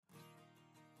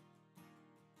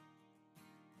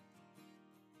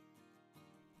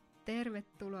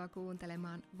Tervetuloa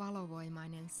kuuntelemaan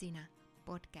Valovoimainen sinä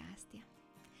podcastia.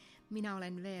 Minä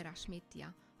olen Veera Schmidt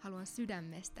ja haluan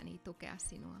sydämestäni tukea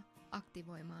sinua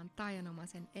aktivoimaan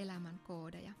taianomaisen elämän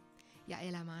koodeja ja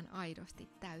elämään aidosti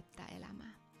täyttä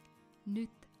elämää.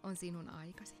 Nyt on sinun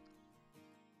aikasi.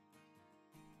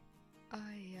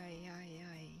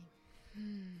 Ai.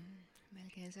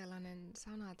 Melkein sellainen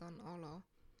sanaton olo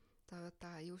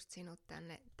toivottaa just sinut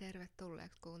tänne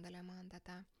tervetulleeksi kuuntelemaan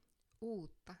tätä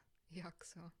uutta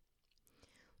jaksoa.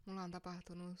 Mulla on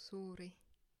tapahtunut suuri,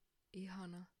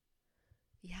 ihana,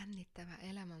 jännittävä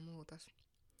elämänmuutos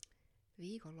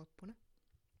viikonloppuna.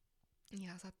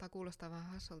 Ja saattaa kuulostaa vähän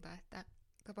hassulta, että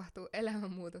tapahtuu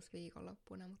elämänmuutos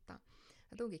viikonloppuna, mutta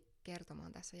mä tuunkin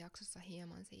kertomaan tässä jaksossa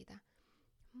hieman siitä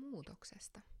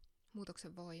muutoksesta,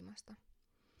 muutoksen voimasta.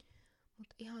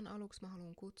 Mutta ihan aluksi mä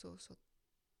haluan kutsua sut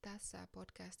tässä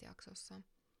podcast-jaksossa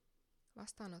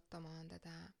vastaanottamaan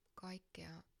tätä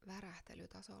kaikkea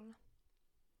värähtelytasolla.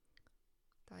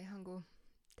 Tai ihan kuin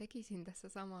tekisin tässä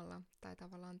samalla, tai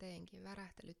tavallaan teenkin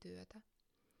värähtelytyötä,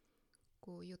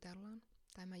 kun jutellaan.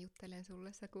 Tai mä juttelen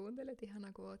sulle, sä kuuntelet,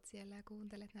 ihana kun oot siellä ja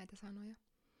kuuntelet näitä sanoja.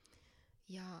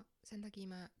 Ja sen takia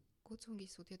mä kutsunkin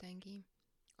sut jotenkin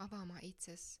avaamaan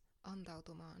itses,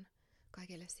 antautumaan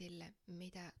kaikelle sille,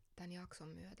 mitä tämän jakson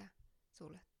myötä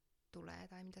sulle tulee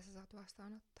tai mitä sä saat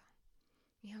vastaanottaa.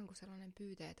 Ihan kuin sellainen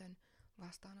pyyteetön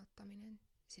vastaanottaminen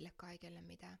sille kaikelle,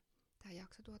 mitä tämä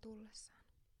jakso tuo tullessaan.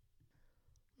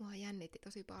 Mua jännitti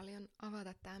tosi paljon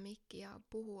avata tämä mikki ja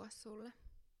puhua sulle.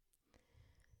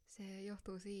 Se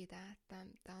johtuu siitä, että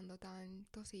tämä on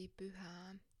tosi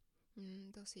pyhää,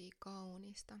 tosi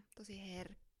kaunista, tosi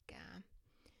herkkää,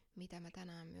 mitä mä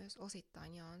tänään myös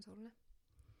osittain jaan sulle.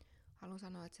 Haluan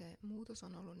sanoa, että se muutos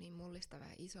on ollut niin mullistava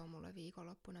ja iso mulle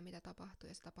viikonloppuna, mitä tapahtui,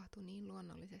 ja se tapahtui niin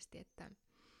luonnollisesti, että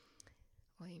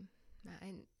mä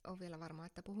en ole vielä varma,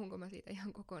 että puhunko mä siitä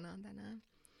ihan kokonaan tänään.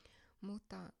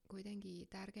 Mutta kuitenkin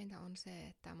tärkeintä on se,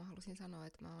 että mä halusin sanoa,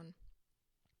 että mä oon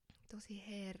tosi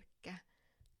herkkä,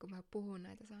 kun mä puhun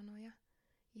näitä sanoja.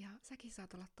 Ja säkin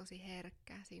saat olla tosi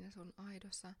herkkä siinä sun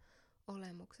aidossa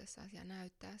olemuksessasi ja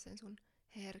näyttää sen sun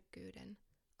herkkyyden,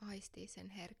 aistii sen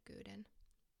herkkyyden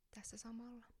tässä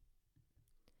samalla.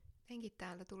 Jotenkin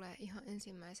täältä tulee ihan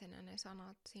ensimmäisenä ne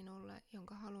sanat sinulle,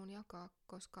 jonka haluan jakaa,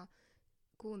 koska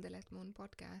kuuntelet mun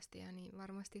podcastia, niin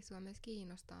varmasti sua myös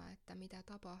kiinnostaa, että mitä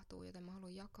tapahtuu, joten mä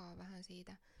haluan jakaa vähän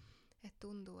siitä, että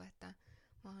tuntuu, että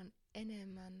mä oon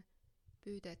enemmän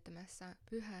pyyteettömässä,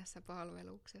 pyhässä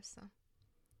palveluksessa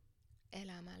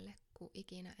elämälle kuin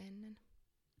ikinä ennen.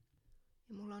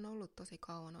 Ja mulla on ollut tosi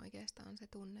kauan oikeastaan se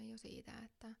tunne jo siitä,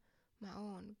 että mä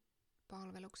oon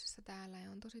palveluksessa täällä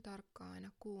ja on tosi tarkkaan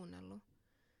aina kuunnellut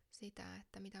sitä,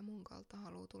 että mitä mun kautta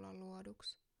haluaa tulla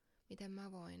luoduksi, miten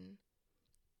mä voin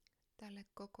tälle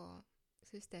koko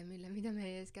systeemille, mitä me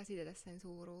ei edes käsitetä sen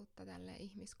suuruutta tälle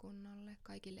ihmiskunnalle,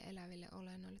 kaikille eläville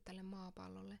olennoille, tälle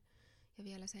maapallolle ja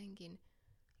vielä senkin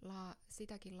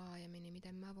sitäkin laajemmin, niin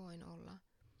miten mä voin olla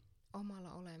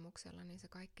omalla olemuksellani se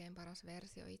kaikkein paras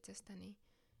versio itsestäni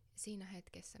siinä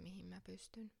hetkessä, mihin mä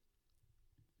pystyn.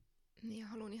 Ja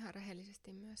haluan ihan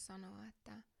rehellisesti myös sanoa,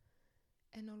 että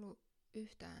en ollut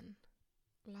yhtään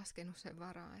laskenut sen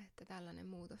varaa, että tällainen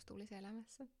muutos tulisi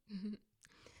elämässä.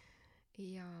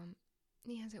 Ja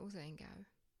niinhän se usein käy.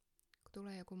 Kun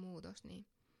tulee joku muutos, niin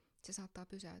se saattaa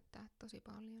pysäyttää tosi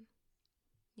paljon.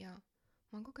 Ja mä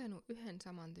oon kokenut yhden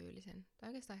samantyylisen, tai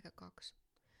oikeastaan ehkä 2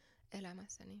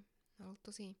 elämässäni. Ne on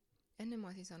ollut ennen mä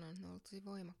olisin sanonut, että ne on ollut tosi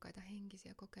voimakkaita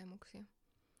henkisiä kokemuksia.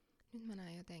 Nyt mä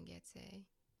näen jotenkin, että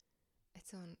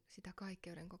se on sitä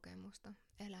kaikkeuden kokemusta,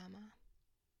 elämää.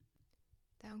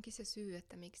 Tämä onkin se syy,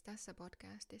 että miksi tässä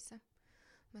podcastissa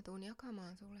mä tuun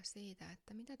jakamaan sulle siitä,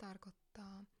 että mitä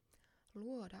tarkoittaa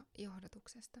luoda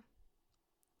johdatuksesta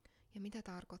ja mitä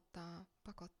tarkoittaa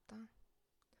pakottaa.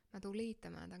 Mä tuun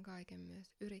liittämään tämän kaiken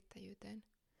myös yrittäjyyteen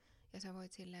ja sä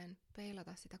voit silleen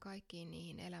peilata sitä kaikkiin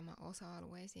niihin elämän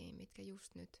osa-alueisiin, mitkä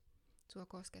just nyt sua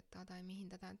koskettaa tai mihin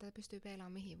tätä pystyy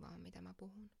peilaamaan mihin vaan, mitä mä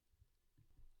puhun.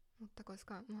 Mutta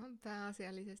koska mä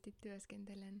pääasiallisesti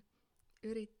työskentelen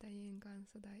yrittäjien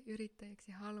kanssa tai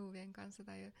yrittäjiksi haluavien kanssa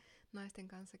tai naisten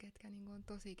kanssa, ketkä on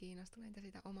tosi kiinnostuneita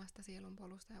siitä omasta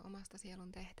sielunpolusta ja omasta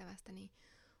sielun tehtävästä, niin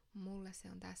mulle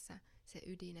se on tässä se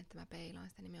ydin, että mä peilaan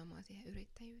sitä nimenomaan siihen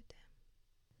yrittäjyyteen.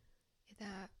 Ja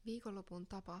tää viikonlopun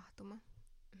tapahtuma,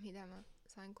 mitä mä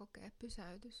sain kokea,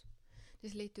 pysäytys,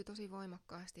 niin se liittyy tosi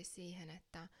voimakkaasti siihen,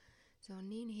 että se on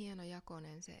niin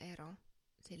hienojakoinen se ero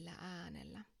sillä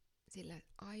äänellä, sillä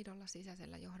aidolla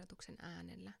sisäisellä johdatuksen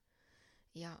äänellä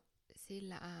ja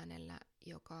sillä äänellä,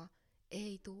 joka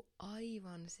ei tule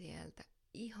aivan sieltä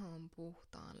ihan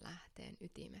puhtaan lähteen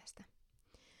ytimestä.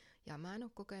 Ja mä en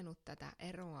ole kokenut tätä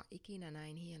eroa ikinä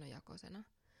näin hienojakoisena.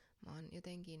 Mä oon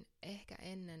jotenkin ehkä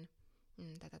ennen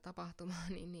tätä tapahtumaa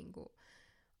niin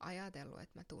ajatellut,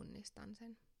 että mä tunnistan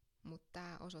sen. Mutta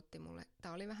tää osoitti mulle,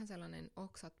 tää oli vähän sellainen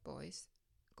oksat pois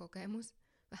kokemus.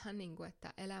 Vähän niin kuin,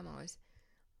 että elämä olisi,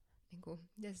 niin kuin,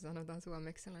 miten se sanotaan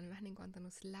suomeksi, sellainen vähän niin kuin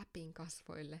antanut läpin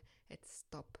kasvoille, että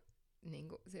stop. Niin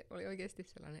kuin, se oli oikeasti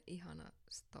sellainen ihana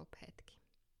stop-hetki.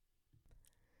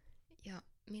 Ja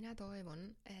minä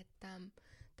toivon, että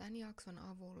tämän jakson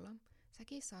avulla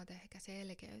säkin saat ehkä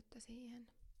selkeyttä siihen,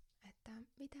 että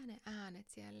mitä ne äänet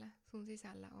siellä sun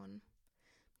sisällä on.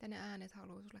 Mitä ne äänet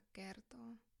haluaa sulle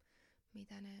kertoa.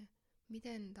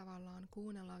 Miten tavallaan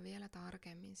kuunnellaan vielä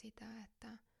tarkemmin sitä,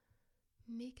 että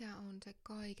mikä on se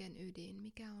kaiken ydin,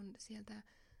 mikä on sieltä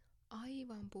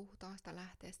aivan puhtaasta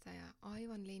lähteestä ja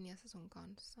aivan linjassa sun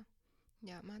kanssa.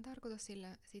 Ja mä en tarkoita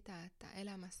sillä sitä, että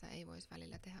elämässä ei voisi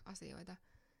välillä tehdä asioita,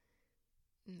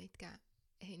 mitkä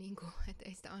ei että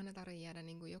ei sitä aina tarvitse jäädä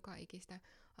joka ikistä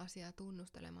asiaa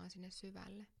tunnustelemaan sinne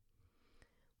syvälle.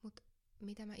 Mutta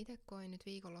mitä mä itse koin nyt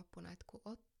viikonloppuna, että kun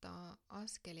ottaa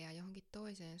askelia johonkin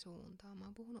toiseen suuntaan, mä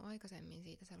oon puhunut aikaisemmin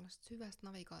siitä sellaisesta syvästä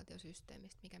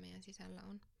navigaatiosysteemistä, mikä meidän sisällä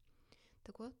on.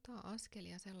 Että kun ottaa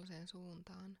askelia sellaiseen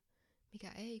suuntaan,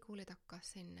 mikä ei kuljetakaan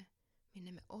sinne,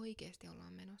 minne me oikeasti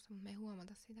ollaan menossa, mutta me ei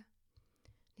huomata sitä,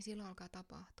 niin silloin alkaa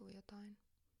tapahtua jotain.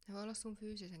 Ne voi olla sun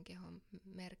fyysisen kehon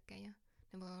merkkejä,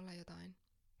 ne voi olla jotain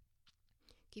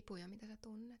kipuja, mitä sä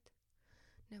tunnet.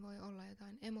 Ne voi olla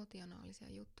jotain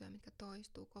emotionaalisia juttuja, mitkä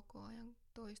toistuu koko ajan,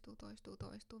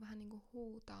 toistuu, vähän niin kuin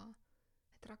huutaa,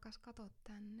 että rakas, kato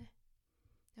tänne.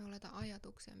 Ne voi olla jotain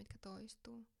ajatuksia, mitkä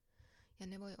toistuu. Ja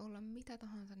ne voi olla mitä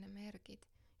tahansa ne merkit,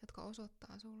 jotka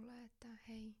osoittaa sulle, että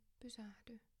hei,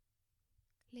 pysähdy.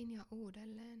 Linjaa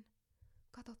uudelleen.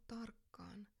 Kato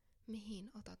tarkkaan,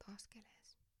 mihin otat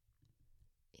askeleesi.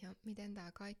 Ja miten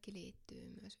tämä kaikki liittyy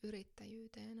myös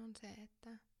yrittäjyyteen on se,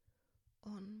 että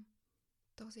on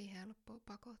tosi helppo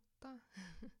pakottaa.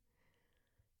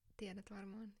 Tiedät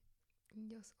varmaan,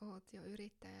 jos oot jo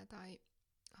yrittäjä tai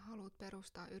haluat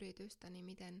perustaa yritystä, niin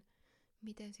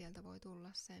miten sieltä voi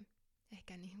tulla se,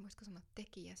 ehkä niin voisiko sanoa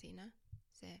tekijä sinä,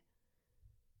 se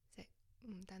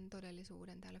tämän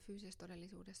todellisuuden, täällä fyysisessä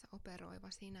todellisuudessa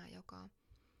operoiva sinä, joka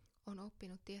on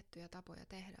oppinut tiettyjä tapoja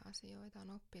tehdä asioita, on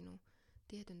oppinut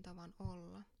tietyn tavan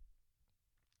olla,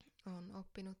 on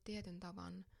oppinut tietyn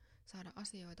tavan saada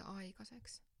asioita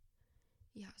aikaiseksi.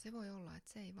 Ja se voi olla,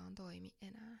 että se ei vaan toimi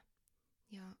enää.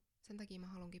 Ja sen takia mä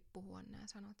haluankin puhua nämä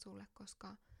sanat sulle, koska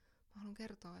mä haluan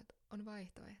kertoa, että on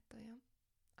vaihtoehtoja.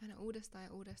 Aina uudestaan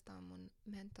ja uudestaan mun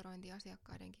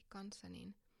mentorointiasiakkaidenkin kanssa,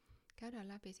 niin käydään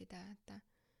läpi sitä, että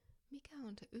mikä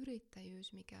on se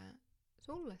yrittäjyys, mikä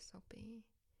sulle sopii.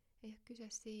 Ei ole kyse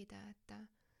siitä, että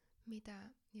mitä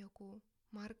joku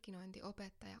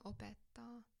markkinointiopettaja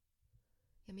opettaa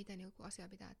ja miten joku asia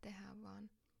pitää tehdä, vaan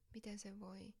miten se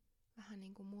voi vähän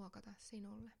niin kuin muokata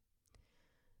sinulle.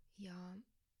 Ja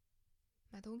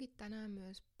mä tuunkin tänään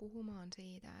myös puhumaan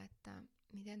siitä, että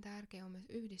miten tärkeää on myös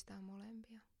yhdistää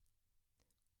molempia.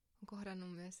 Olen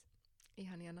kohdannut myös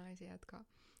ihania naisia, jotka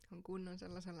on kunnon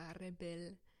sellaisella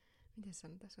miten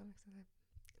sanotaan suomeksi,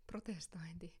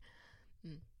 protestointi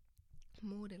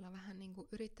moodilla vähän niin kuin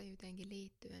yrittäjyyteenkin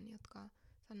liittyen, jotka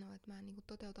sanoo, että mä en niin kuin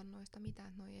toteuta noista mitään,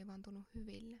 että noi ei vaan tunnu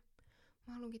hyville.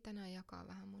 Mä haluankin tänään jakaa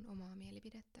vähän mun omaa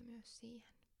mielipidettä myös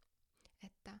siihen,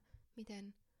 että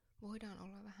miten voidaan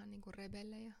olla vähän niin kuin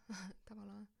rebellejä,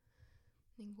 tavallaan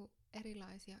niin kuin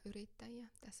erilaisia yrittäjiä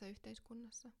tässä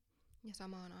yhteiskunnassa ja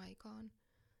samaan aikaan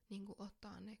niin kuin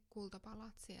ottaa ne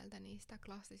kultapalat sieltä niistä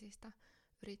klassisista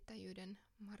yrittäjyyden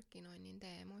markkinoinnin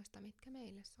teemoista, mitkä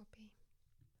meille sopii.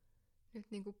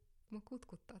 Nyt niin kuin mua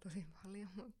kutkuttaa tosi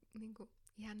paljon, mua niin kuin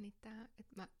jännittää,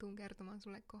 että mä tuun kertomaan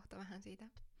sulle kohta vähän siitä,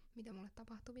 mitä mulle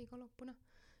tapahtui viikonloppuna.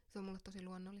 Se on mulle tosi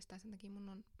luonnollista ja sen takia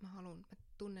mä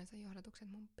tunnen sen johdatuksen,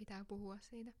 että mun pitää puhua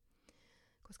siitä,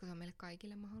 koska se on meille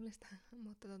kaikille mahdollista.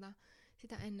 Mutta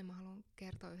sitä ennen mä haluan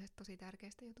kertoa yhdestä tosi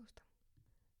tärkeästä jutusta.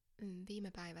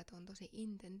 Viime päivät on tosi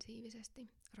intensiivisesti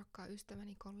rakkaan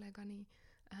ystäväni, kollegani,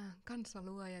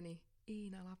 kanssaluojani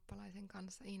Iina Lappalaisen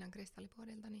kanssa, Iinan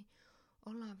kristallipuodilta, niin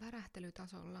ollaan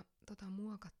värähtelytasolla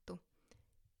muokattu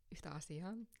yhtä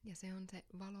asiaa. Ja se on se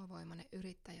valovoimainen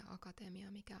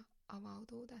yrittäjäakatemia, mikä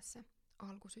avautuu tässä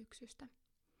alkusyksystä.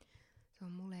 Se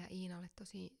on mulle ja Iinalle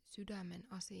tosi sydämen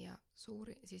asia,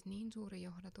 siis niin suuri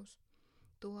johdatus,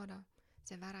 tuoda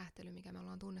se värähtely, mikä me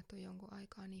ollaan tunnettu jonkun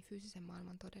aikaa, niin fyysisen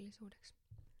maailman todellisuudeksi.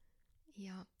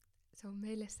 Ja se on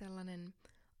meille sellainen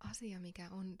asia, mikä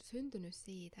on syntynyt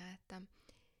siitä, että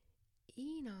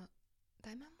Iina,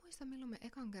 tai mä en muista milloin me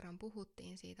ekan kerran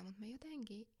puhuttiin siitä, mutta me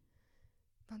jotenkin,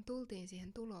 vaan tultiin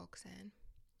siihen tulokseen,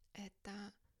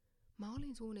 että mä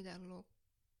olin suunnitellut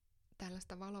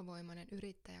tällaista valovoimainen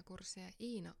yrittäjäkurssia.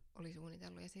 Iina oli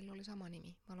suunnitellut ja sillä oli sama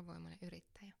nimi, valovoimainen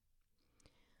yrittäjä.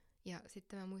 Ja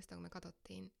sitten mä muistan, kun me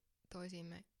katsottiin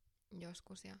toisiimme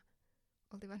joskus ja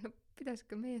oltiin vaan, no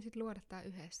pitäisikö meidän sitten luoda tää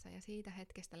yhdessä. Ja siitä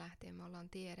hetkestä lähtien me ollaan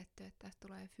tiedetty, että tästä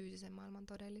tulee fyysisen maailman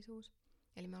todellisuus.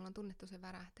 Eli me ollaan tunnettu se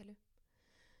värähtely.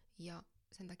 Ja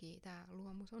sen takia tämä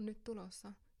luomus on nyt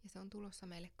tulossa ja se on tulossa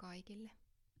meille kaikille.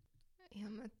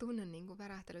 Ihan mä tunnen niin kuin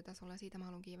värähtelytasolla ja siitä mä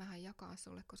haluankin vähän jakaa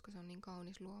sulle, koska se on niin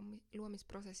kaunis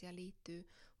luomisprosessi ja liittyy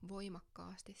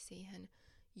voimakkaasti siihen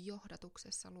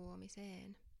johdatuksessa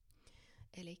luomiseen.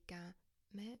 Elikkä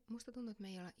musta tuntuu, että me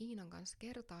ei olla Iinan kanssa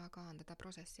kertaakaan tätä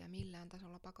prosessia millään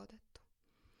tasolla pakotettu.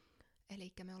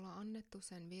 Elikkä me ollaan annettu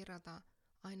sen virrata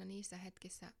aina niissä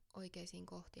hetkissä oikeisiin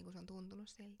kohtiin, kun se on tuntunut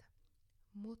siltä.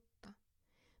 Mutta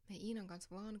me ei Iinan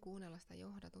kanssa vaan kuunnella sitä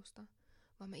johdatusta,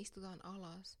 vaan me istutaan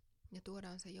alas ja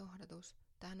tuodaan se johdatus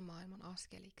tämän maailman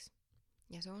askeliksi.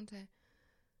 Ja se on se,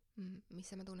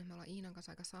 missä mä tunnen, että me ollaan Iinan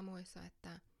kanssa aika samoissa,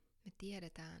 että me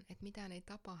tiedetään, että mitään ei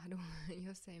tapahdu,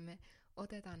 jos ei me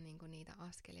oteta niinku niitä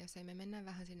askelia, jos ei me mennä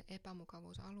vähän sinne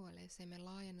epämukavuusalueelle, jos ei me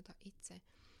laajennuta itse,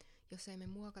 jos ei me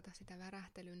muokata sitä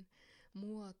värähtelyn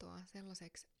muotoa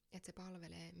sellaiseksi, että se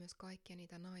palvelee myös kaikkia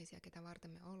niitä naisia, ketä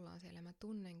varten me ollaan siellä. Mä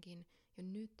tunnenkin jo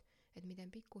nyt, että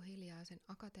miten pikkuhiljaa sen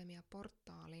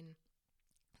akatemiaportaalin,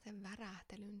 sen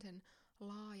värähtelyn, sen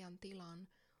laajan tilan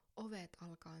ovet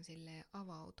alkaa silleen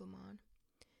avautumaan.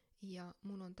 Ja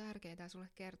mun on tärkeää sulle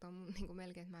kertoa, niin kuin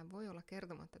melkein, että mä en voi olla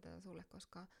kertomatta tätä sulle,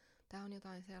 koska tää on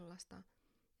jotain sellaista,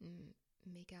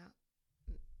 mikä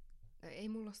ei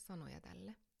mulla ole sanoja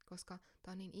tälle, koska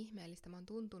tää on niin ihmeellistä. Mä oon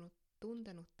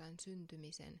tuntenut tämän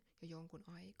syntymisen jo jonkun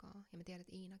aikaa, ja mä tiedän,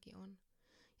 että Iinakin on.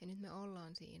 Ja nyt me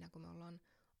ollaan siinä, kun me ollaan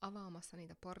avaamassa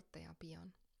niitä portteja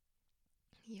pian.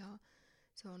 Ja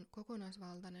se on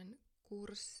kokonaisvaltainen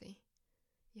kurssi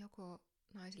joko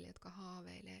naisille, jotka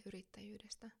haaveilee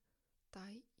yrittäjyydestä,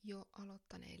 tai jo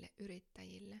aloittaneille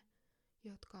yrittäjille,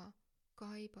 jotka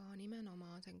kaipaa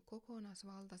nimenomaan sen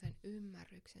kokonaisvaltaisen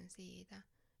ymmärryksen siitä,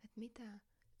 että mitä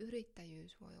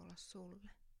yrittäjyys voi olla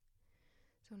sulle.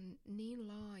 Se on niin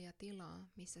laaja tila,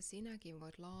 missä sinäkin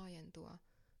voit laajentua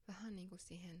vähän niin kuin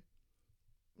siihen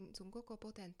sun koko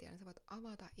potentiaalin. Sä voit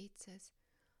avata itsesi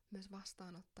myös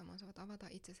vastaanottamaan, sä voit avata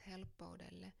itsesi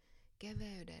helppoudelle,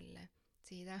 keveydelle.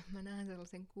 Siitä mä näen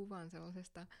sellaisen kuvan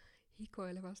sellaisesta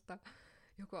hikoilevasta,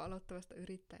 joko aloittavasta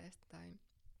yrittäjästä tai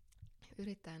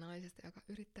yrittäjänaisesta, joka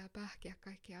yrittää pähkiä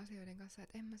kaikkien asioiden kanssa,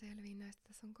 että en mä selviä näistä,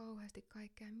 tässä on kauheasti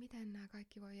kaikkea, miten nämä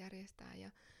kaikki voi järjestää.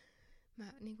 Ja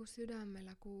mä niin kuin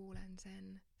sydämellä kuulen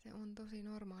sen. Se on tosi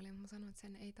normaalia, mutta mä sanon, että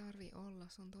sen ei tarvi olla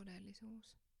sun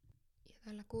todellisuus. Ja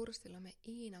tällä kurssilla me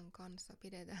Iinan kanssa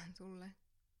pidetään sulle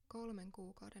 3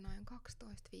 kuukauden ajan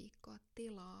 12 viikkoa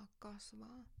tilaa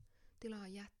kasvaa. Tilaa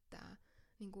jättää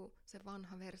niin kuin se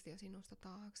vanha versio sinusta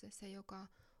taakse. Se, joka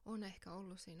on ehkä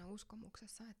ollut siinä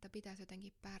uskomuksessa, että pitäisi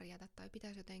jotenkin pärjätä tai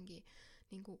pitäisi jotenkin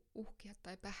niin kuin uhkia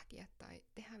tai pähkiä tai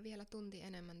tehdä vielä tunti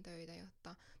enemmän töitä,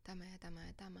 jotta tämä ja tämä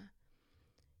ja tämä.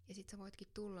 Ja sit sä voitkin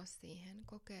tulla siihen,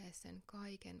 kokea sen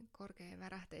kaiken korkean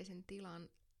värähteisen tilan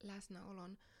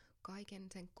läsnäolon, kaiken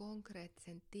sen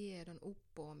konkreettisen tiedon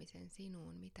uppoamisen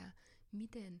sinuun,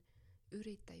 miten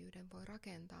yrittäjyyden voi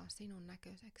rakentaa sinun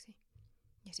näköiseksi.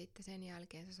 Ja sitten sen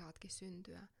jälkeen sä saatkin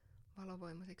syntyä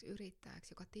valovoimaiseksi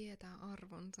yrittäjäksi, joka tietää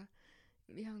arvonsa.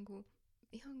 Ihan kuin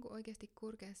oikeasti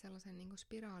kurkea sellaisen niin kuin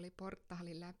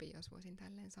spiraaliportaalin läpi, jos voisin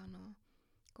tälleen sanoa.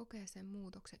 Kokea sen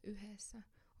muutoksen yhdessä,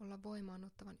 olla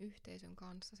voimaannuttavan yhteisön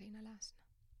kanssa siinä läsnä.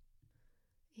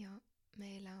 Ja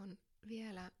meillä on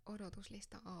vielä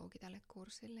odotuslista auki tälle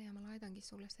kurssille ja mä laitankin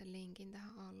sulle sen linkin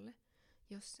tähän alle.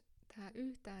 Jos tää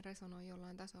yhtään resonoi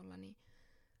jollain tasolla, niin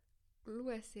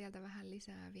lue sieltä vähän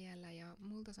lisää vielä ja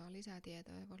multa saa lisää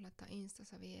tietoa ja voit laittaa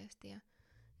Instassa viestiä,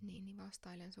 niin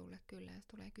vastailen sulle kyllä, jos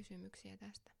tulee kysymyksiä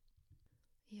tästä.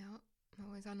 Ja mä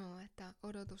voin sanoa, että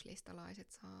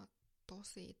odotuslistalaiset saa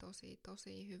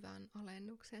tosi hyvän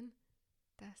alennuksen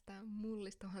tästä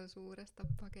mullistavan suuresta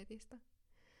paketista.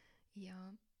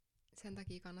 Ja sen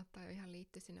takia kannattaa jo ihan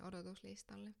liittyä sinne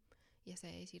odotuslistalle. Ja se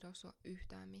ei sido sua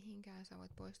yhtään mihinkään. Sä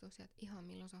voit poistua sieltä ihan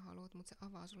milloin sä haluat, mutta se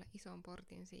avaa sulle ison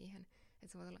portin siihen, että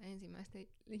sä voit olla ensimmäisten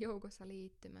joukossa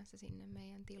liittymässä sinne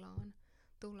meidän tilaan.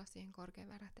 Tulla siihen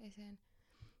korkeavärähteiseen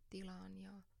tilaan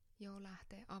ja jo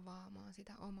lähteä avaamaan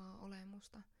sitä omaa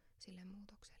olemusta sille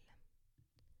muutokselle.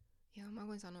 Ja mä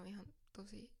voin sanoa ihan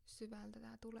tosi syvältä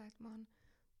tää tulee, että mä oon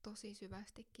tosi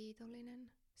syvästi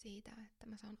kiitollinen siitä, että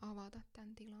mä saan avata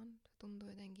tämän tilan. Se tuntuu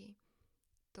jotenkin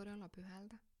todella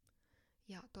pyhältä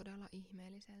ja todella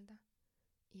ihmeelliseltä.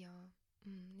 Ja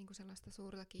niin kuin sellaista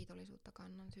suurta kiitollisuutta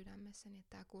kannan sydämessäni, että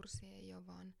tämä kurssi ei ole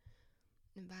vaan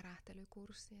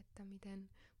värähtelykurssi, että miten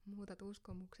muutat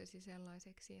uskomuksesi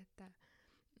sellaiseksi, että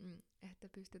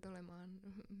pystyt olemaan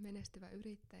menestyvä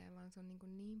yrittäjä, vaan se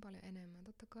on niin paljon enemmän.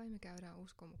 Totta kai me käydään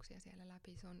uskomuksia siellä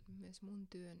läpi, se on myös mun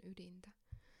työn ydintä,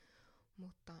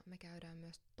 mutta me käydään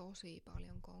myös tosi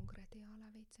paljon konkretiaa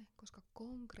lävitse, koska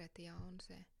konkretia on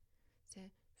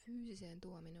se fyysiseen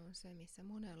tuominen on se, missä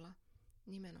monella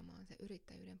nimenomaan se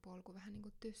yrittäjyyden polku vähän niin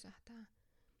kuin tyssähtää.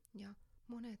 Ja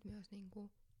monet myös niin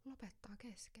kuin lopettaa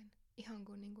kesken. Ihan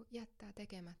kuin, jättää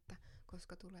tekemättä,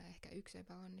 koska tulee ehkä yksi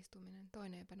epäonnistuminen,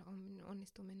 toinen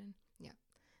epäonnistuminen ja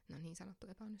no niin sanottu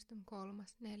epäonnistuminen, 3.,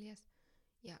 4.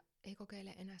 ja ei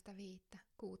kokeile enää sitä 5.,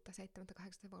 6., 7.,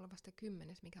 8. voi olla vasta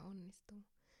 10., mikä onnistuu.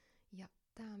 Ja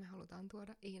tää me halutaan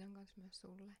tuoda Iinan kanssa myös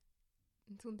sulle.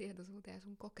 Sun tietoisuuteen ja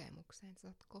sun kokemukseen. Sä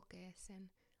saat kokea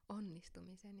sen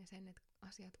onnistumisen ja sen, että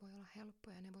asiat voi olla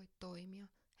helppoja ja ne voi toimia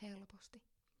helposti,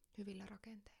 hyvillä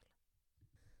rakenteilla.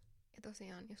 Ja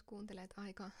tosiaan, jos kuuntelet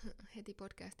aika heti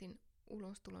podcastin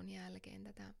ulostulon jälkeen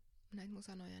näitä mun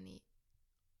sanoja, niin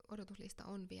odotuslista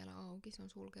on vielä auki. Se on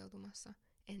sulkeutumassa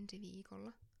ensi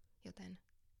viikolla, joten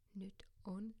nyt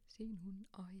on sinun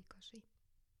aikasi.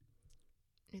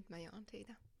 Nyt mä jaan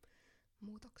siitä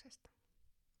muutoksesta.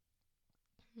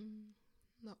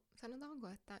 No, sanotaanko,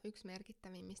 että yksi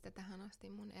merkittävimmistä tähän asti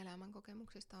mun elämän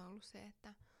kokemuksista on ollut se,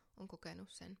 että on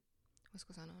kokenut sen,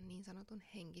 voisiko sanoa niin sanotun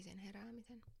henkisen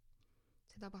heräämisen.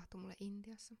 Se tapahtui mulle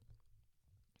Intiassa.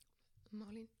 Mä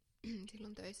olin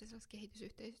silloin töissä sellaisessa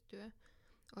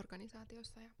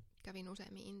kehitysyhteistyöorganisaatiossa ja kävin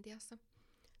useammin Intiassa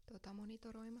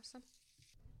monitoroimassa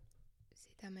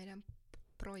sitä meidän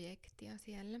projektia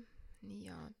siellä.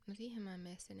 Ja no siihen mä en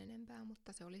mene sen enempää,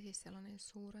 mutta se oli siis sellainen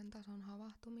suuren tason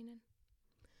havahtuminen.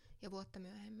 Ja vuotta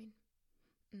myöhemmin,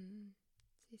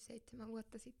 siis 7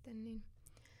 vuotta sitten, niin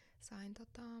sain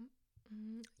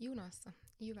junassa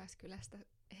Jyväskylästä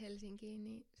Helsinkiin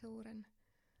niin suuren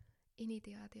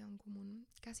initiaation, kun mun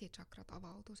käsichakrat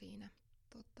avautui siinä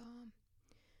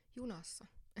junassa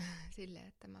silleen,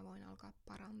 että mä voin alkaa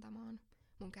parantamaan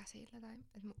mun käsillä.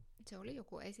 Se oli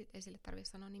joku, ei sille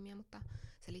tarvitse sanoa nimiä, mutta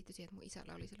se liittyi siihen, että mun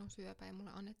isällä oli silloin syöpä ja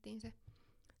mulle annettiin se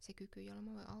kyky, jolla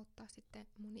mä voin auttaa sitten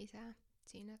mun isää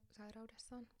siinä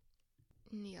sairaudessaan.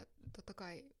 Ja totta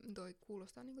kai toi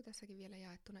kuulostaa niin kuin tässäkin vielä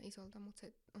jaettuna isolta, mutta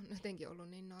se on jotenkin ollut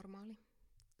niin normaali.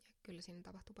 Ja kyllä siinä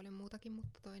tapahtuu paljon muutakin,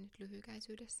 mutta toi nyt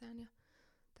lyhykäisyydessään. Ja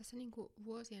tässä niin kuin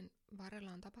vuosien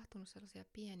varrella on tapahtunut sellaisia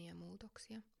pieniä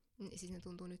muutoksia. Siis ne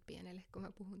tuntuu nyt pienelle, kun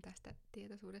mä puhun tästä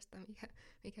tietoisuudesta,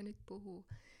 mikä nyt puhuu.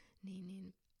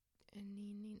 Niin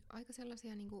aika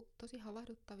sellaisia niin kuin tosi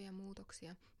havahduttavia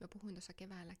muutoksia. Mä puhuin tuossa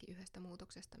keväälläkin yhdestä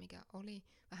muutoksesta, mikä oli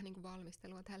vähän niin kuin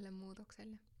valmistelua tälle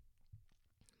muutokselle.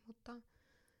 Mutta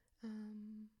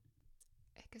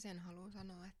ehkä sen haluan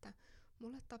sanoa, että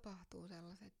mulle tapahtuu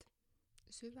sellaiset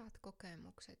syvät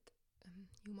kokemukset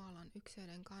Jumalan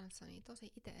ykseyden kanssa niin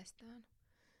tosi itsestään.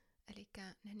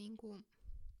 Elikkä ne niinku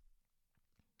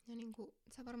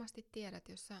sä varmasti tiedät,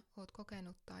 jos sä oot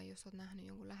kokenut tai jos oot nähnyt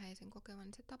jonkun läheisen kokevan,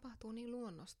 niin se tapahtuu niin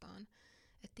luonnostaan,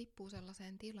 että tippuu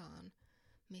sellaiseen tilaan,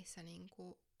 missä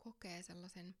niinku kokee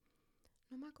sellaisen,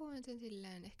 no mä koen sen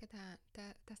silleen, ehkä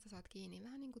tästä saat kiinni,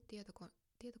 vähän niin kuin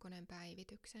tietokoneen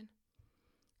päivityksen.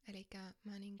 Elikkä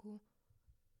mä niinku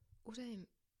usein,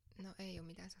 no ei ole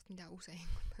mitään usein,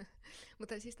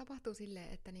 mutta siis tapahtuu silleen,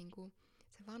 että niinku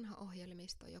se vanha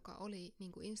ohjelmisto, joka oli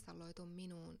niinku installoitu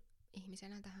minuun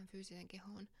ihmisenä tähän fyysiseen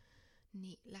kehoon,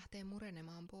 niin lähtee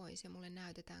murenemaan pois ja mulle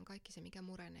näytetään kaikki se, mikä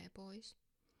murenee pois.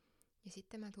 Ja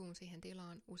sitten mä tuun siihen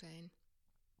tilaan usein,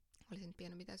 oli se nyt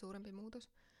pieni mitä suurempi muutos,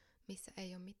 missä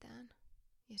ei ole mitään.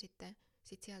 Ja sitten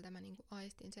sieltä mä niinku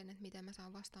aistin sen, että miten mä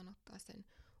saan vastaanottaa sen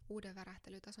uuden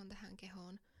värähtelytason tähän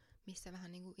kehoon, missä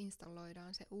vähän niinku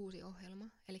installoidaan se uusi ohjelma.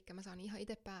 Eli mä saan ihan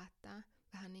itse päättää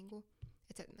vähän niinku,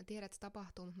 että mä tiedän, että se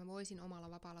tapahtuu, mutta mä voisin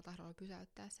omalla vapaalla tahdolla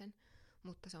pysäyttää sen.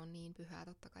 Mutta se on niin pyhää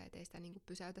totta kai, ettei sitä niinku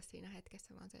pysäytä siinä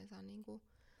hetkessä, vaan sen saa niinku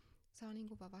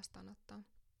vaan vastaanottaa.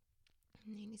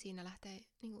 Niin siinä lähtee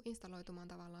niinku installoitumaan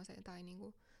tavallaan se, tai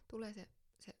niinku tulee se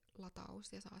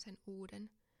lataus ja saa sen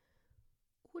uuden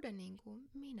niinku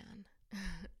minän.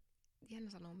 Jännä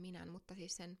sanoa minän, mutta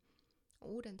siis sen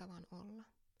uuden tavan olla.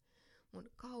 Mun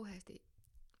kauheasti,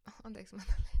 anteeksi mä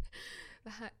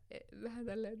vähän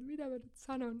tälleen, että mitä mä nyt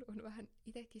sanon, on vähän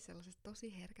itekin sellaisessa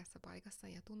tosi herkässä paikassa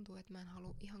ja tuntuu, että mä en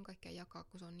halua ihan kaikkea jakaa,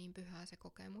 kun se on niin pyhää se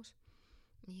kokemus.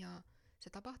 Ja se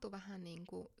tapahtuu vähän niin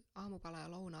kuin aamupala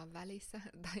ja lounaan välissä,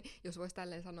 tai jos vois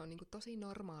tälleen sanoa niin kuin tosi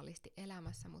normaalisti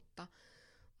elämässä, mutta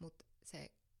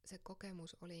se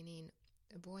kokemus oli niin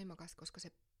voimakas, koska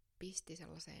se pisti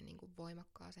sellaiseen niin kuin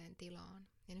voimakkaaseen tilaan.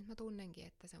 Ja nyt mä tunnenkin,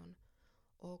 että se on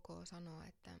ok sanoa,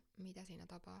 että mitä siinä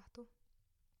tapahtui.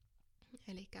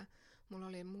 Elikkä mulla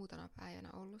oli muutana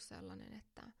päivänä ollut sellainen,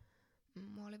 että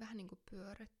mua oli vähän niin kuin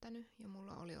pyörryttänyt ja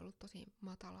mulla oli ollut tosi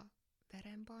matala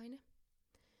verenpaine.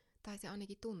 Tai se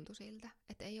ainakin tuntui siltä,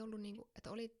 että ei ollut niinku,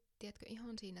 että oli, tiedätkö,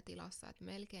 ihan siinä tilassa, että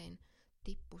melkein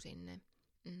tippu sinne,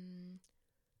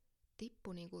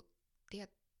 tippu niinku,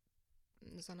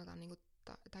 sanotaan niinku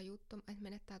että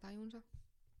menettää tajunsa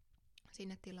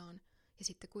sinne tilaan ja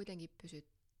sitten kuitenkin pysy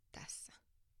tässä,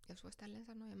 jos voisi tälleen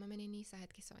sanoa. Ja mä menin niissä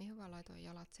hetkissä, ihan vaan laitoin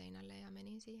jalat seinälle ja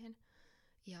menin siihen.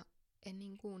 Ja en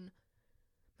niin kuin,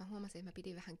 mä huomasin, että mä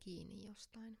pidin vähän kiinni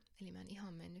jostain, eli mä en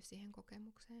ihan mennyt siihen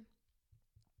kokemukseen.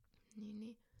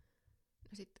 Niin.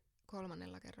 No sit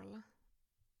 3. kerralla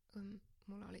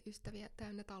mulla oli ystäviä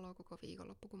täynnä taloa koko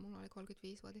viikonloppu, kun mulla oli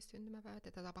 35-vuotis syntymäpäivä.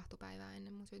 Tätä tapahtui päivää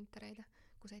ennen mun synttäreitä,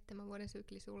 kun 7 vuoden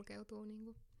sykli sulkeutuu.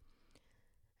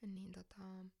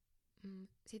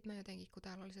 Sit mä jotenkin, kun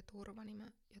täällä oli se turva, niin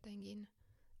mä jotenkin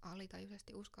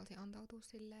alitajuisesti uskalsin antautua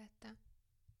sille,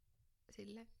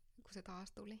 kun se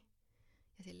taas tuli.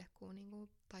 Ja sille, kun niinku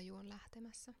taju on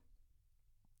lähtemässä.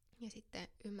 Ja sitten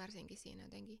ymmärsinkin siinä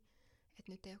jotenkin,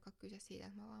 että nyt ei olekaan kyse siitä,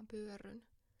 että mä vaan pyörryn,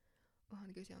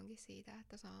 vaan kyse onkin siitä,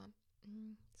 että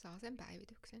saa sen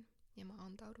päivityksen. Ja mä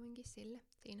antauduinkin sille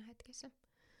siinä hetkessä.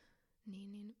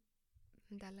 Niin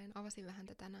tälleen avasin vähän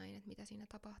tätä näin, että mitä siinä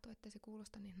tapahtui, että se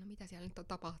kuulostaa niin, no mitä siellä nyt on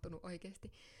tapahtunut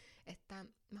oikeasti. Että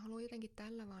mä haluan jotenkin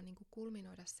tällä vaan niin kuin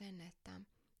kulminoida sen, että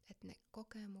ne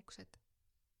kokemukset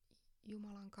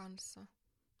Jumalan kanssa,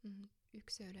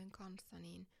 yksilöiden kanssa,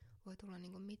 niin voi tulla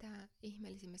niin kuin mitä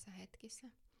ihmeellisimmissä hetkissä.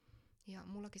 Ja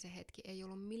mullakin se hetki ei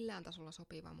ollut millään tasolla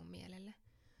sopiva mun mielelle,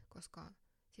 koska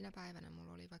sinä päivänä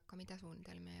mulla oli vaikka mitä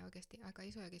suunnitelmia ja oikeasti aika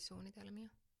isojakin suunnitelmia.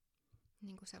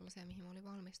 Niin kuin sellaisia, mihin mä olin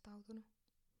valmistautunut.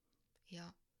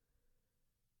 Ja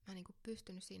mä en niin kuin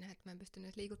pystynyt siinä, että mä en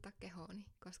pystynyt liikuttaa kehooni,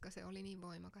 koska se oli niin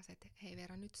voimakas, että hei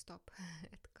Veera, nyt stop,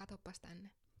 että katoppas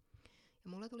tänne. Ja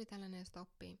mulla tuli tällainen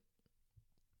stoppi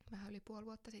vähän yli 5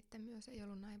 vuotta sitten myös, ei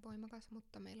ollut näin voimakas,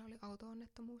 mutta meillä oli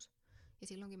auto-onnettomuus. Ja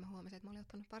silloinkin mä huomasin, että mä olin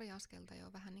ottanut pari askelta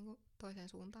jo vähän niin kuin toiseen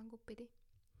suuntaan kuin piti.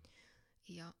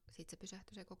 Ja sit se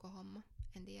pysähtyi se koko homma.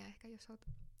 En tiedä ehkä, jos oot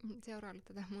seuraillut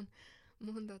tätä mun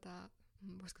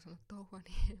voisiko sanoa touhua,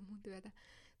 niin mun työtä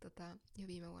jo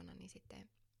viime vuonna, niin sitten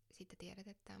tiedät,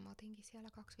 että mä otinkin siellä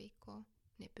 2 viikkoa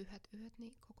ne pyhät yöt,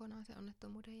 niin kokonaan se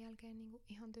onnettomuuden jälkeen niin kuin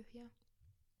ihan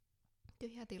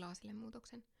tyhjää tilaa sille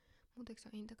muutoksen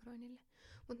integroinnille.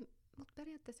 Mut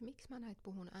periaatteessa miksi mä näitä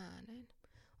puhun ääneen?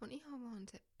 On ihan vaan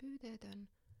se pyyteetön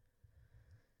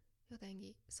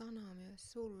jotenkin sana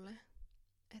myös sulle,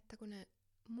 että kun ne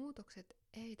muutokset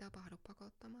ei tapahdu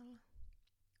pakottamalla,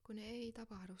 kun ne ei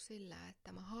tapahdu sillä,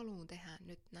 että mä haluun tehdä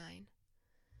nyt näin,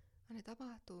 vaan ne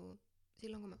tapahtuu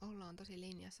silloin, kun me ollaan tosi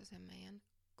linjassa sen meidän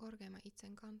korkeimman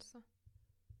itsen kanssa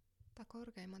tai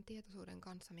korkeimman tietoisuuden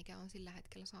kanssa, mikä on sillä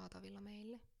hetkellä saatavilla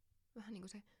meille. Vähän niin kuin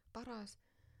se paras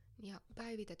ja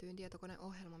päivitetyin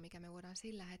tietokoneohjelma, mikä me voidaan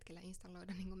sillä hetkellä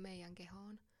installoida niin kuin meidän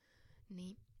kehoon.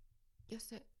 Niin jos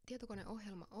se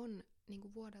tietokoneohjelma on niin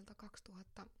kuin vuodelta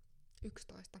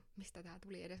 2011, mistä tämä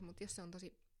tuli edes, mutta jos se on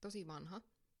tosi vanha,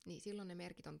 niin silloin ne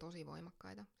merkit on tosi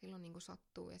voimakkaita. Silloin niin kuin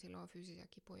sattuu ja silloin on fyysisiä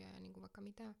kipuja ja niin kuin vaikka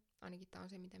mitä. Ainakin tämä on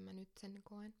se, miten mä nyt sen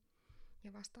koen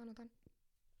ja vastaanotan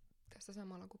tässä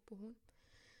samalla, kun puhun.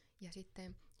 Ja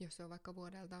sitten, jos se on vaikka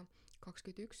vuodelta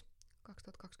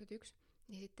 2021,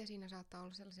 niin sitten siinä saattaa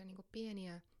olla sellaisia niin kuin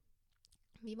pieniä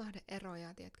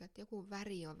vivahde-eroja, tiedätkö, että joku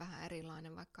väri on vähän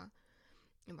erilainen, vaikka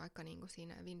niin kuin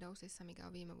siinä Windowsissa, mikä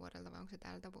on viime vuodelta vai onko se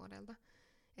tältä vuodelta.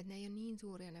 Että ne ei ole niin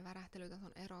suuria ne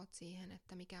värähtelytason erot siihen,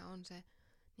 että mikä on se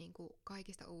niin kuin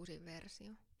kaikista uusin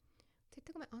versio.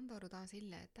 Sitten kun me antaudutaan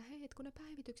silleen, että hei, kun ne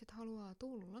päivitykset haluaa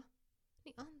tulla,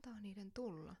 niin antaa niiden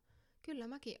tulla. Kyllä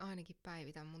mäkin ainakin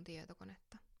päivitän mun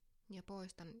tietokonetta ja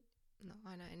poistan, no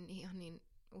aina en ihan niin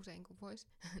usein kuin vois,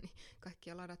 niin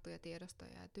kaikkia ladattuja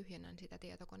tiedostoja ja tyhjennän sitä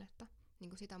tietokonetta niin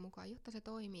kuin sitä mukaan, jotta se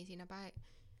toimii siinä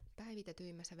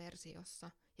päivitetyimmässä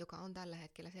versiossa, joka on tällä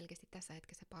hetkellä selkeästi tässä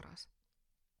hetkessä paras.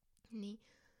 Niin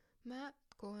mä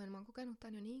oon kokenut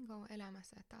tämän jo niin kauan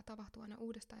elämässä, että tämä tapahtuu aina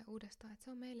uudestaan ja uudestaan, että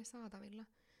se on meille saatavilla.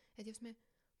 Että jos me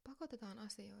pakotetaan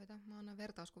asioita, mä annan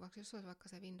vertauskuvaksi, jos se olisi vaikka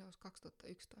se Windows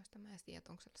 2011, mä en tiedä,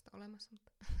 onko sellaista olemassa,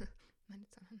 mutta mä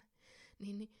nyt sanon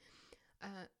näin.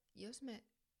 Jos me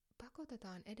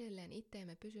pakotetaan edelleen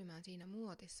itteemme pysymään siinä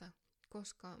muotissa,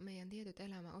 koska meidän tietyt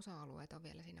elämän osa-alueet on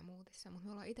vielä siinä muutissa, mutta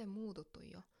me ollaan itse muututtu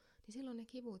jo, niin silloin ne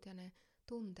kivut ja ne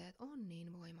tunteet on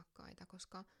niin voimakkaita,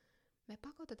 koska me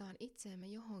pakotetaan itseemme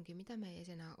johonkin, mitä me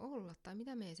ei enää olla, tai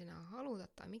mitä me ei enää haluta,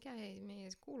 tai mikä ei me ei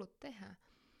edes kuulu tehdä.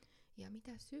 Ja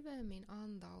mitä syvemmin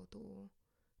antautuu,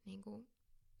 niin kuin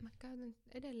mä käytän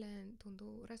edelleen,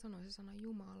 tuntuu resonoi se sana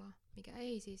Jumala, mikä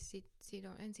ei siis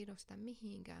en sido sitä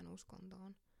mihinkään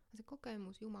uskontoon, vaan se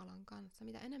kokemus Jumalan kanssa,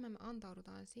 mitä enemmän me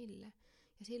antaudutaan sille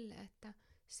ja sille, että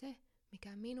se,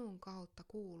 mikä minun kautta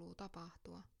kuuluu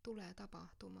tapahtua, tulee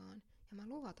tapahtumaan. Ja mä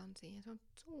luotan siihen, se on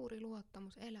suuri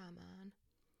luottamus elämään,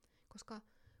 koska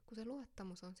kun se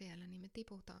luottamus on siellä, niin me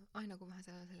tiputaan aina kuin vähän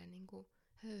sellaiselle niin kuin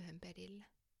höyhenpedille.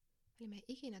 Eli me ei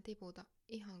ikinä tiputa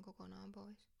ihan kokonaan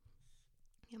pois.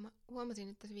 Ja mä huomasin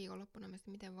nyt tässä viikonloppuna,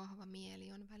 miten vahva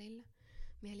mieli on välillä.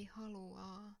 Mieli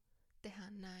haluaa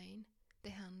tehdä näin,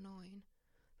 tehdä noin,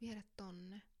 viedä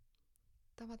tonne,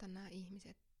 tavata nämä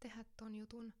ihmiset, tehdä ton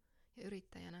jutun ja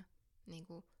yrittäjänä niin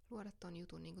kuin luoda ton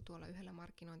jutun, niin kuin tuolla yhdellä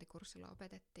markkinointikurssilla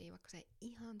opetettiin, vaikka se ei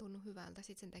ihan tunnu hyvältä,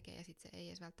 sit sen tekee ja sit se ei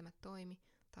edes välttämättä toimi.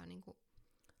 Tää on niin kuin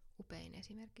upein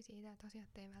esimerkki siitä, että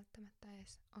asiat ei välttämättä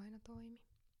edes aina toimi.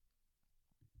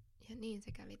 Ja niin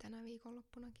se kävi tänä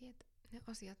viikonloppunakin, että ne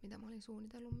asiat, mitä mä olin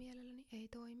suunnitellut mielelläni, ei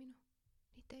toiminut.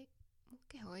 Mun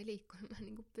keho ei liikkunut, mä en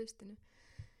niin kuin pystynyt.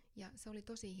 Ja se oli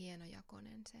tosi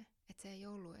hienojakoinen se, että se ei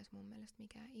ollut edes mun mielestä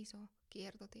mikään iso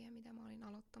kiertotie, mitä mä olin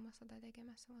aloittamassa tai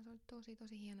tekemässä, vaan se oli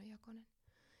tosi hienojakoinen.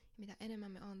 Ja mitä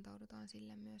enemmän me antaudutaan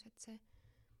sille myös, että se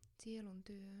sielun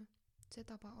työ, se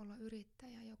tapa olla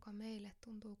yrittäjä, joka meille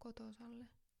tuntuu kotosalle,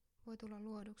 voi tulla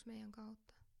luoduksi meidän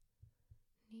kautta,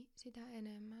 niin sitä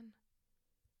enemmän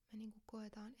me niinku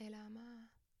koetaan elämää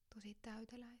tosi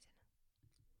täyteläisenä.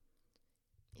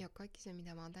 Ja kaikki se,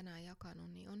 mitä mä oon tänään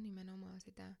jakanut, niin on nimenomaan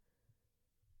sitä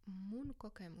mun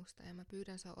kokemusta. Ja mä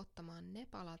pyydän sua ottamaan ne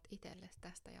palat itsellesi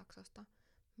tästä jaksosta,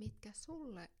 mitkä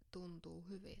sulle tuntuu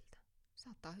hyviltä.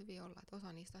 Saattaa hyvin olla, että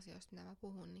osa niistä asioista, mitä mä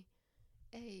puhun, niin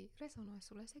ei resonoi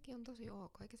sulle. Sekin on tosi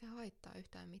ok, eikä se haittaa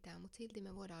yhtään mitään, mutta silti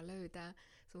me voidaan löytää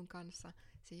sun kanssa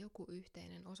se joku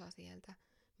yhteinen osa sieltä,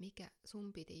 mikä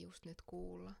sun piti just nyt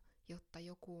kuulla, jotta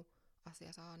joku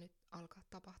asia saa nyt alkaa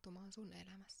tapahtumaan sun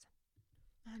elämässä.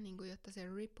 Vähän niin kuin jotta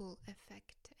se ripple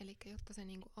effect, eli jotta se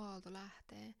niin kuin aalto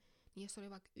lähtee, niin jos oli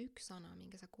vaikka yksi sana,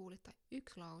 minkä sä kuulit, tai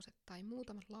yksi lause, tai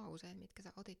muutamat lauseet, mitkä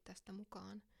sä otit tästä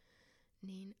mukaan,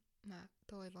 niin mä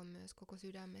toivon myös koko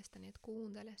sydämestäni, että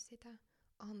kuuntele sitä,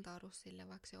 antaudu sille,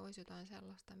 vaikka se olisi jotain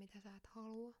sellaista, mitä sä et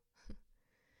halua.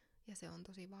 Ja se on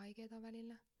tosi vaikeaa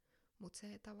välillä. Mutta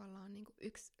se tavallaan niin kuin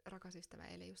yksi rakas ystävä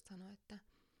eilen just sanoi, että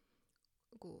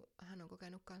kun hän on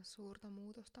kokenut myös suurta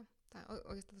muutosta, tai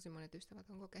oikeastaan tosi monet ystävät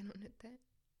on kokenut nyt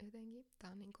jotenkin,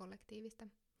 tämä on niin kollektiivista,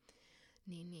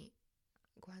 niin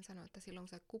kun hän sanoi, että silloin kun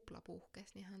se kupla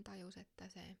puhkesi, niin hän tajusi, että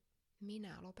se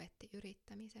minä lopetti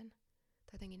yrittämisen,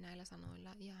 tai jotenkin näillä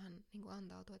sanoilla, ja hän niin kuin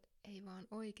antautui, että ei vaan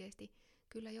oikeasti,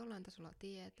 kyllä jollain tasolla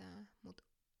tietää, mutta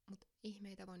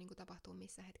ihmeitä voi niin kuin tapahtua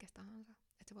missä hetkessä tahansa,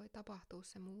 että se voi tapahtua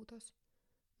se muutos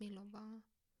milloin vaan.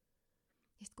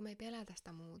 Ja sitten kun me ei pelätä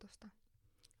sitä muutosta,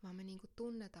 vaan me niinku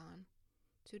tunnetaan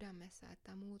sydämessä, että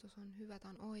tämä muutos on hyvä,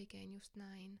 tämä on oikein, just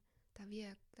näin.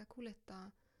 Tämä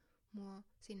kuljettaa mua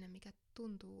sinne, mikä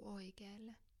tuntuu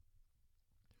oikealle.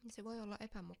 Ja se voi olla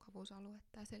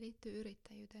epämukavuusaluetta ja se liittyy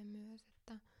yrittäjyyteen myös,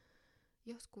 että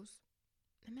joskus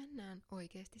me mennään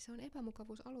oikeasti, se on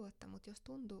epämukavuusaluetta, mutta jos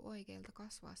tuntuu oikealta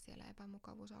kasvaa siellä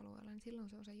epämukavuusalueella, niin silloin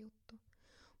se on se juttu.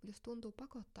 Mutta jos tuntuu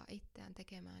pakottaa itseään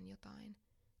tekemään jotain,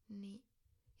 niin,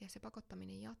 ja se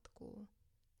pakottaminen jatkuu,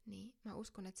 niin mä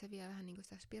uskon, että se vie vähän niin kuin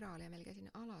sitä spiraalia melkein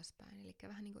sinne alaspäin, eli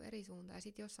vähän niin kuin eri suuntaan, ja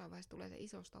sitten jossain vaiheessa tulee se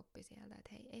iso stoppi sieltä, että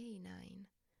hei, ei näin.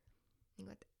 Niin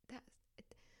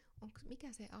kuin,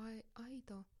 mikä se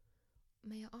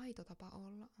meidän aito tapa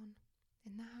olla on?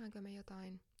 Että nähdäänkö me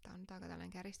jotain, tämä on nyt aika tällainen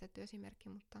käristetty esimerkki,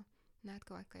 mutta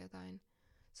näetkö vaikka jotain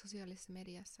sosiaalisessa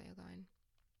mediassa jotain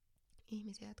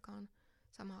ihmisiä, jotka on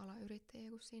sama ala yrittäjiä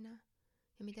kuin sinä,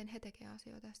 ja miten he tekee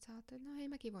asioita, ja sä ajattelet, että no hei,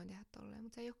 mäkin voin tehdä tolleen,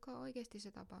 mutta se ei olekaan oikeasti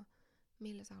se tapa,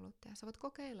 millä sä haluat tehdä. Sä voit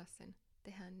kokeilla sen,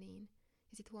 tehdä niin,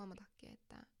 ja sit huomatakin,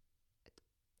 että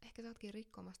ehkä sä ootkin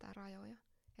rikkomassa rajoja,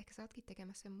 ehkä sä ootkin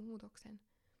tekemässä sen muutoksen.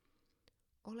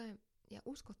 Ole ja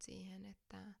uskot siihen,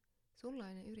 että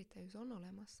sunlainen yrittäjyys on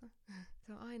olemassa.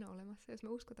 Se on aina olemassa. Jos me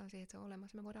uskotaan siihen, että se on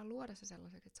olemassa, me voidaan luoda se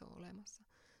sellaiseksi, että se on olemassa.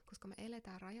 Koska me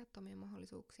eletään rajattomien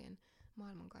mahdollisuuksien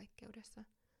maailmankaikkeudessa,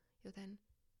 joten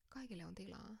kaikille on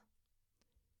tilaa.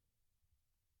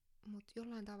 Mutta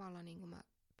jollain tavalla niin mä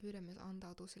pyydän myös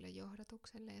antautua sille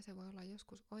johdatukselle, ja se voi olla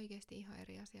joskus oikeasti ihan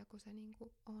eri asia kuin se niin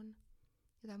kuin on.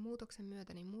 Ja tämän muutoksen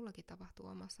myötä niin mullakin tapahtuu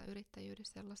omassa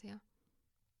yrittäjyydessä sellaisia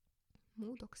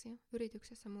muutoksia,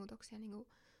 yrityksessä muutoksia niin kuin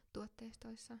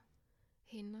tuotteistoissa,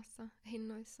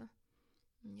 hinnoissa.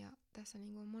 Ja tässä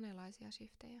niin kuin on monenlaisia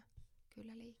shiftejä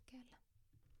kyllä liikkeellä.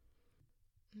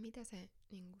 Mitä se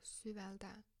niin kuin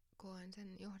syvältä koen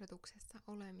sen johdatuksessa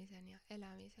olemisen ja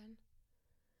elämisen,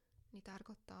 niin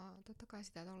tarkoittaa totta kai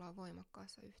sitä, että ollaan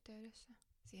voimakkaassa yhteydessä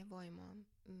siihen voimaan,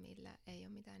 millä ei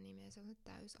ole mitään nimeä. Se on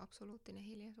täys absoluuttinen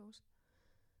hiljaisuus.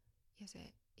 Ja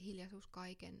se hiljaisuus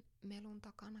kaiken melun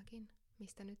takanakin,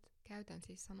 mistä nyt käytän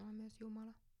siis sanoa myös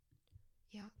Jumala.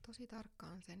 Ja tosi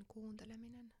tarkkaan sen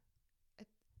kuunteleminen,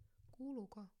 että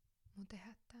kuuluuko mun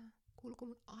tehdä tää? Kuuluuko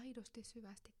mun aidosti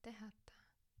syvästi tehdä tää?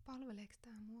 Palveleeko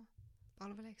tää mua?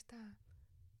 Palveleeko tää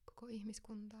koko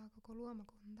ihmiskuntaa, koko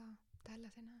luomakuntaa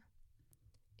tällaisenaan?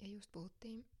 Ja just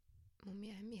puhuttiin mun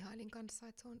miehen Mihailin kanssa,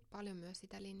 että se on paljon myös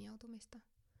sitä linjautumista.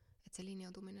 Että se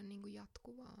linjautuminen on niin kuin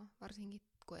jatkuvaa, varsinkin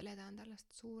kun eletään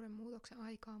tällaista suuren muutoksen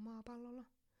aikaa maapallolla,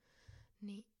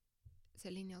 niin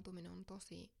se linjautuminen on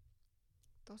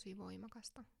tosi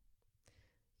voimakasta.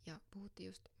 Ja puhuttiin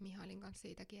just Mihailin kanssa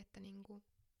siitäkin, että niinku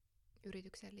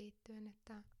yritykseen liittyen,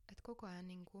 että koko ajan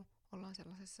niinku ollaan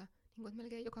sellaisessa, niinku, että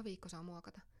melkein joka viikko saa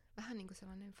muokata. Vähän niin kuin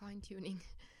sellainen fine-tuning,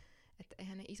 että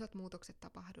eihän ne isot muutokset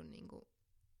tapahdu niinku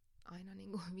aina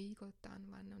niinku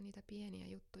viikoittain, vaan ne on niitä pieniä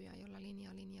juttuja, joilla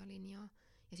linjaa.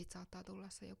 Ja sit saattaa tulla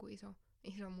se joku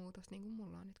iso muutos, niin kuin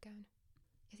mulla on nyt käynyt.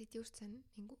 Ja sit just sen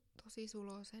niinku tosi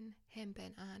suloisen,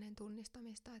 hempeän äänen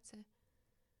tunnistamista, että se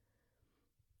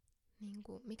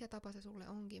niinku, mikä tapa se sulle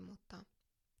onkin, mutta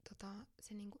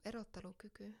se niinku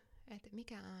erottelukyky, että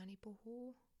mikä ääni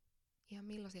puhuu ja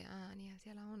millaisia ääniä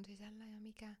siellä on sisällä ja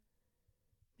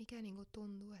mikä niinku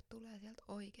tuntuu, että tulee sieltä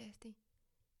oikeasti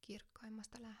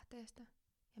kirkkaimmasta lähteestä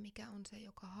ja mikä on se,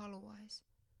 joka haluaisi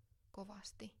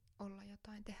kovasti olla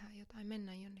jotain, tehdä jotain,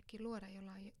 mennä jonnekin, luoda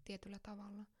jollain tietyllä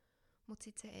tavalla, mutta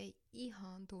sitten se ei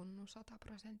ihan tunnu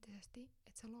 100%,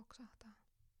 että se loksahtaa.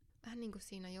 Vähän niin kuin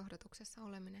siinä johdatuksessa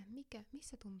oleminen,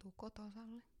 missä tuntuu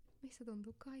kotosalle, missä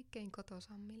tuntuu kaikkein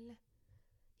kotosammille.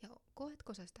 Ja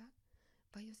koetko sä sitä,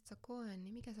 vai jos et sä koe,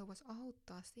 niin mikä se voisi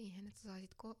auttaa siihen, että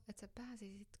sä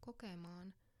pääsisit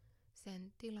kokemaan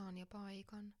sen tilan ja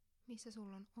paikan, missä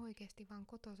sulla on oikeasti vaan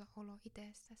kotosa olo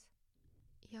itsessäsi.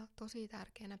 Ja tosi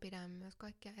tärkeänä pidän myös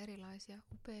kaikkia erilaisia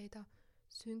upeita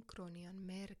synkronian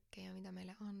merkkejä, mitä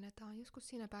meille annetaan. Joskus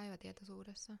siinä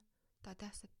päivätietoisuudessa tai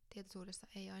tässä tietoisuudessa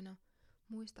ei aina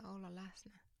muista olla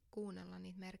läsnä, kuunnella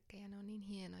niitä merkkejä. Ne on niin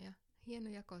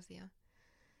hienojakoisia.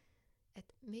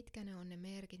 Että mitkä ne on ne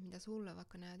merkit, mitä sulle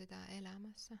vaikka näytetään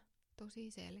elämässä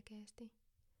tosi selkeästi.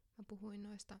 Mä puhuin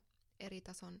noista eri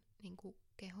tason niin kuin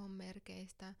kehon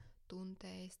merkeistä,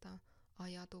 tunteista,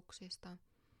 ajatuksista.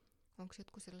 Onko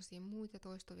jotkut sellaisia muita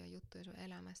toistuvia juttuja sun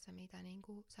elämässä, mitä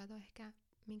niinku sä et ole ehkä,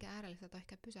 minkä äärelle sä et ole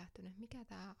ehkä pysähtynyt? Mikä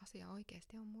tää asia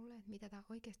oikeasti on mulle? Et mitä tää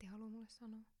oikeasti haluaa mulle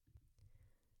sanoa?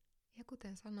 Ja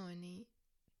kuten sanoin, niin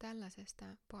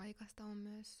tällaisesta paikasta on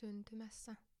myös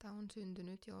syntymässä, tai on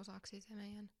syntynyt jo osaksi se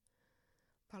meidän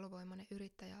valovoimainen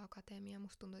yrittäjäakatemia.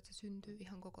 Musta tuntuu, että se syntyy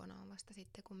ihan kokonaan vasta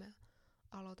sitten, kun me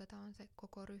aloitetaan se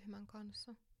koko ryhmän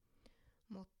kanssa.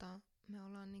 Mutta me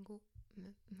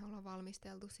ollaan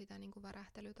valmisteltu sitä niin kuin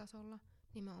värähtelytasolla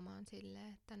nimenomaan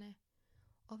silleen, että ne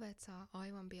ovet saa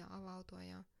aivan pian avautua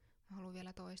ja mä haluan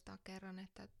vielä toistaa kerran,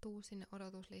 että tuu sinne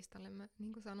odotuslistalle. Mä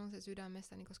niin kuin sanon se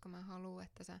sydämessäni, koska mä haluan,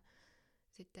 että sä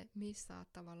sitten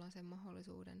missaat tavallaan sen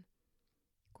mahdollisuuden,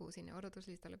 kun sinne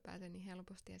odotuslistalle pääsee niin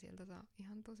helposti ja sieltä saa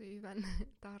ihan tosi hyvän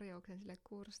tarjouksen sille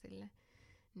kurssille,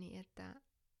 niin että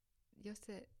jos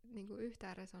se niin kuin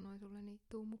yhtään resonoi sulle, niin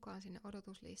tuu mukaan sinne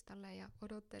odotuslistalle ja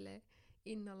odottele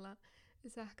innolla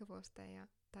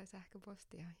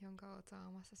sähköpostia, jonka oot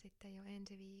saamassa sitten jo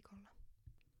ensi viikolla.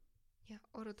 Ja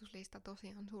odotuslista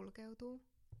tosiaan sulkeutuu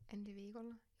ensi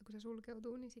viikolla. Ja kun se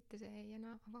sulkeutuu, niin sitten se ei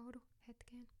enää avaudu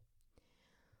hetkeen.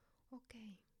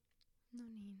 Okei. No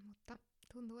niin, mutta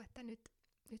tuntuu, että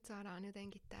nyt saadaan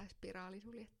jotenkin tää spiraali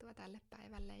suljettua tälle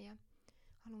päivälle. Ja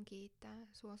haluan kiittää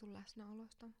sua sun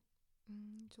läsnäolosta.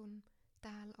 Sun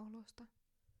täälläolosta,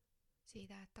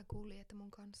 siitä, että kuljet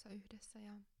mun kanssa yhdessä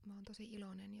ja mä oon tosi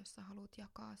iloinen, jos sä haluat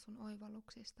jakaa sun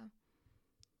oivalluksista.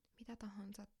 Mitä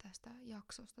tahansa tästä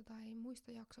jaksosta tai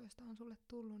muista jaksoista on sulle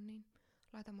tullut, niin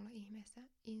laita mulle ihmeessä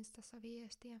Instassa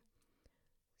viestiä.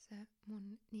 Se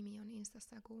mun nimi on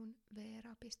Instassa kuin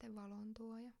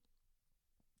veera.valontuoja.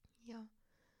 Ja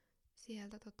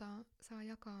sieltä saa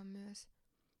jakaa myös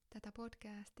tätä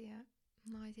podcastia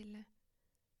naisille,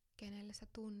 kenelle sä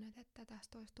tunnet, että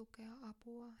tästä olisi tukea,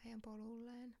 apua heidän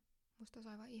polulleen. Musta olisi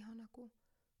aivan ihana, kun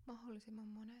mahdollisimman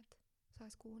monet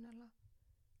sais kuunnella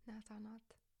nämä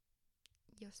sanat,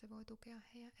 jos se voi tukea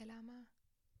heidän elämää.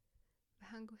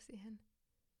 Vähän kuin siihen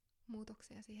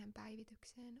muutoksia siihen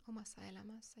päivitykseen omassa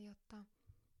elämässä, jotta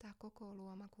tämä koko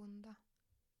luomakunta,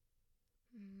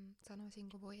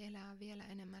 sanoisinko, voi elää vielä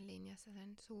enemmän linjassa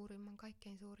sen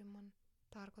kaikkein suurimman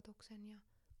tarkoituksen ja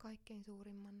kaikkein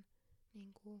suurimman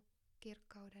niin kuin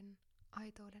kirkkauden,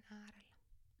 aitouden äärellä.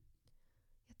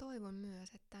 toivon myös,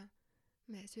 että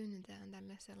me synnytään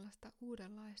tänne sellaista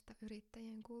uudenlaista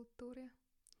yrittäjien kulttuuria.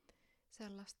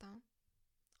 Sellaista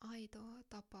aitoa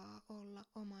tapaa olla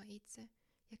oma itse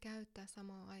ja käyttää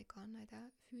samaan aikaan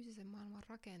näitä fyysisen maailman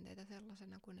rakenteita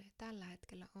sellaisena kuin ne tällä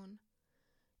hetkellä on.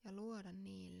 Ja luoda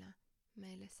niillä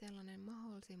meille sellainen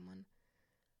mahdollisimman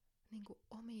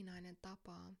ominainen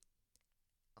tapa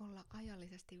olla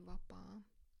ajallisesti vapaa,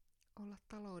 olla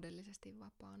taloudellisesti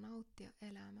vapaa, nauttia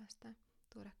elämästä,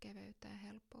 tuoda keveyttä ja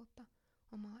helppoutta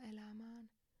omaa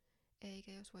elämään.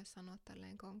 Eikä, jos voisi sanoa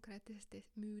tälleen konkreettisesti,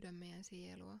 myydä meidän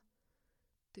sielua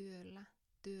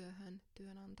työhön,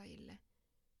 työnantajille,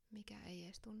 mikä ei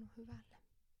edes tunnu hyvälle.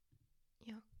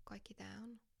 Ja kaikki tämä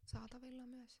on saatavilla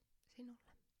myös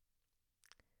sinulle.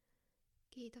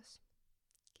 Kiitos,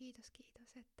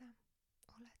 että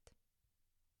olet